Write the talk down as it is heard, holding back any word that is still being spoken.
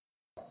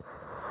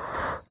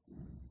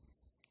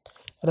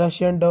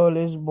Russian doll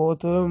is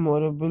both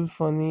memorable,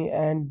 funny,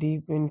 and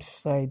deep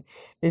inside.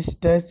 It's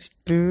touch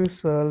to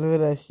solve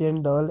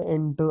Russian doll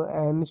into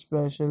an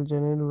special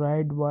channel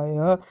right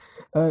by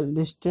a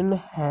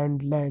listed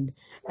handland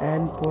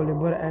and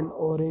Polymer and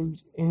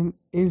Orange in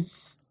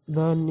is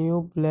the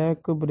new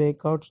black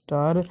breakout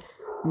star.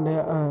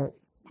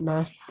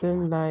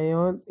 Nastin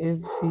Lion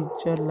is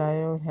featured.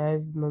 Lion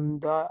has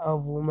Nanda, a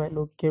woman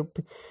who kept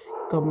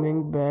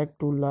coming back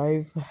to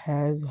life,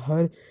 has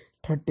her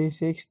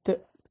 36th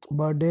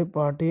birthday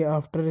party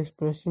after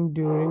expressing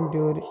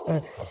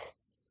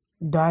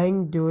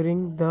dying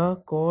during the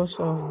course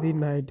of the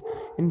night.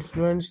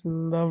 Influence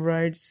the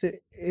writes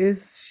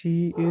is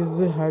she is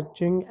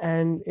hatching,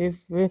 and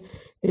if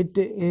it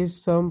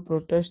is some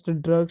protest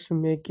drugs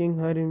making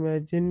her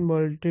imagine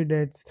multi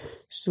deaths.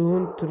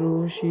 Soon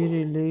through she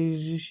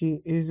realizes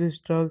she is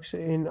stuck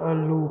in a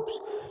loops,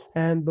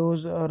 and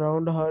those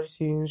around her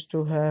seems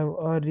to have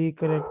a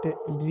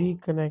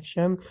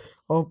reconnection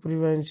of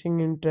preventing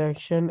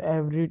interaction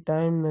every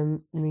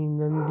time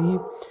Nandi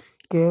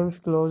comes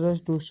closer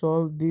to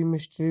solve the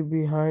mystery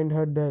behind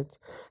her death.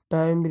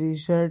 Time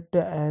reset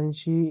and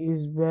she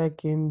is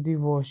back in the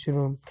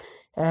washroom.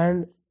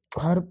 And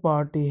her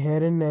party,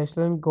 Heron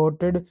National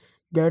Goated,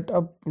 get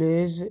a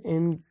place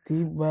in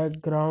the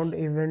background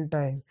even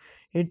time.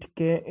 It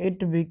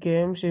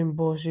becomes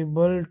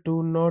impossible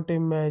to not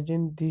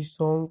imagine the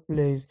song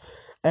plays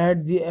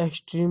at the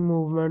extreme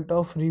movement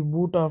of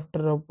reboot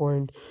after a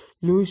point.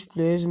 Lewis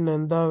plays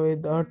Nanda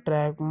with a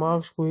track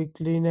marks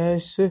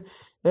quickliness.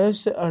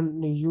 Yes,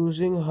 and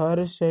using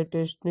her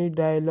satisfying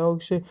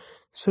dialogues,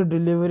 so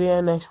delivery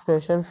and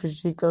expression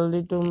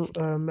physically to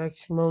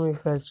maximum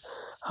effects.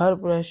 Her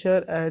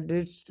pressure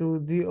adds to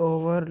the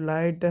over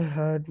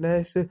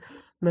light-heartedness.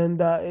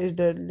 Nanda is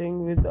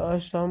dealing with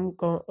some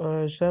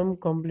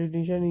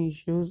completion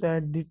issues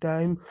at the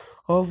time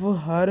of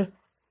her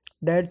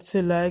that's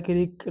like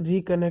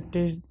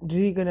reconnected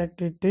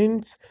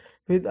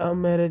with a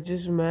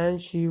marriage's man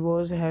she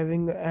was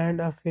having an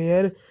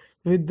affair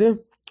with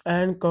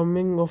and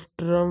coming of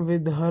terms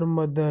with her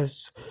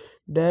mother's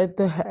death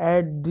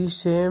at the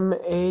same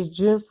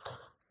age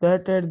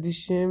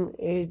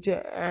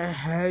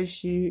as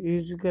she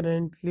is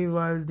currently,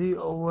 while the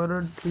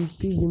overall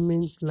treaty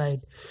remains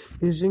light.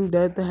 Using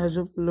death as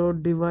a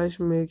plot device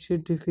makes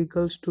it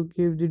difficult to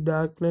keep the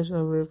darkness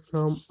away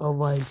from a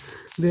while.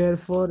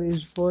 Therefore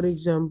is, for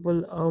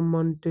example, a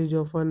montage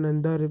of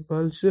Ananda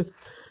Ripples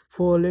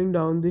falling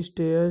down the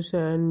stairs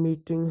and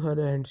meeting her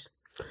ends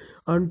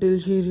until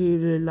she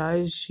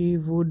realized she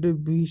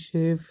would be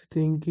safe,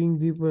 thinking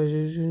the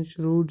persistent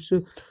roots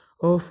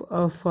of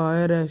a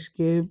fire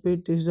escape.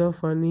 It is a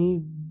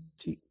funny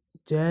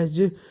jazz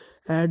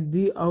at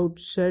the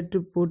outset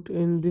put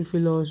in the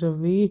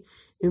philosophy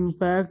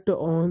impact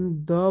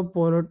on the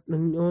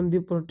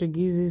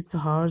Portuguese is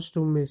hard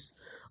to miss.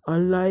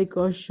 Unlike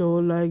a show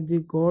like The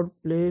God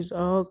Plays,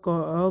 a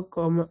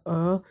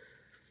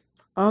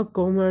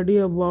comedy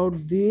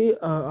about the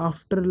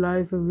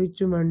afterlife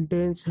which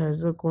maintains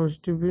has a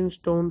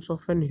constant tones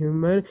of an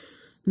humor.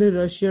 The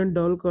Russian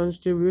doll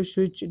contributes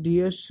which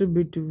deals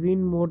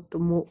between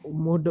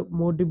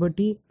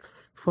modernity,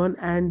 fun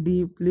and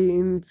deeply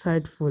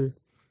insightful.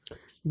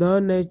 The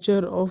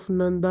nature of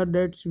Nanda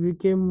deaths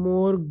became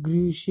more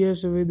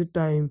gracious with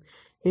time.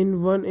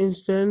 In one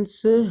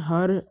instance,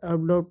 her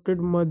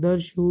adopted mother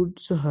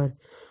shoots her,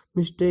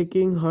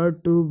 mistaking her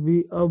to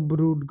be a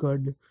Brood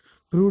girl.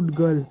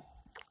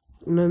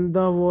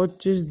 Nanda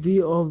watches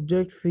the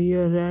object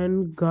fear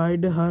and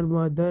guide her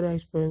mother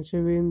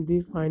expensive in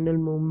the final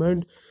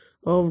moment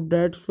of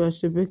that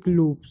specific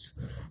loops.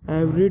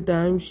 Every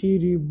time she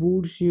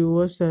reboots, she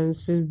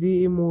senses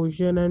the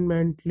emotion and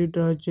mentally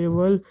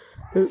touchable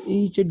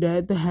each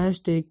death has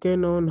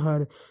taken on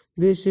her.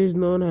 This is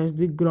known as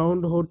the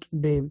Groundhog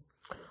Day,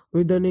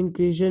 with an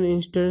increasing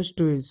instance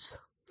twist.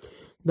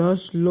 The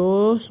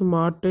slow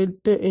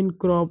smarted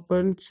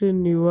incompetence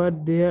never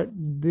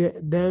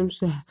them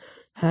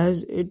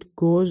as it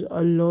goes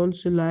along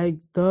like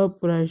the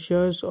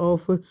pressures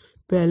of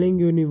failing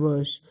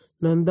universe.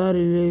 Nanda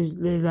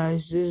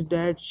realizes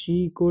that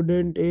she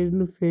couldn't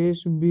in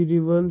face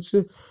bereavance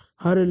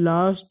her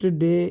last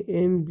day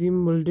in the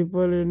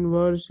multiple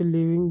universe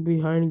leaving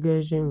behind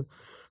guessing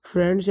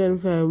friends and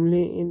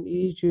family in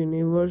each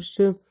universe.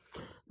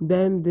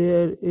 Then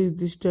there is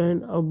the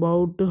stand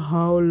about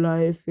how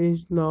life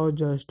is now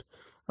just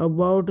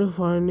about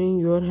finding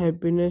your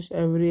happiness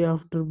every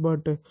after,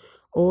 but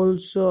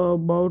also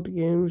about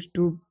games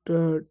to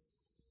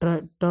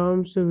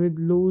terms with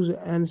lose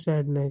and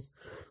sadness.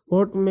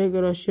 What make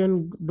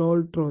Russian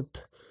doll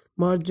truth?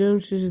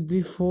 Margins is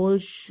the full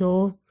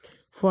show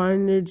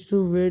find its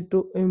way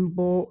to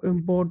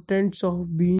importance of being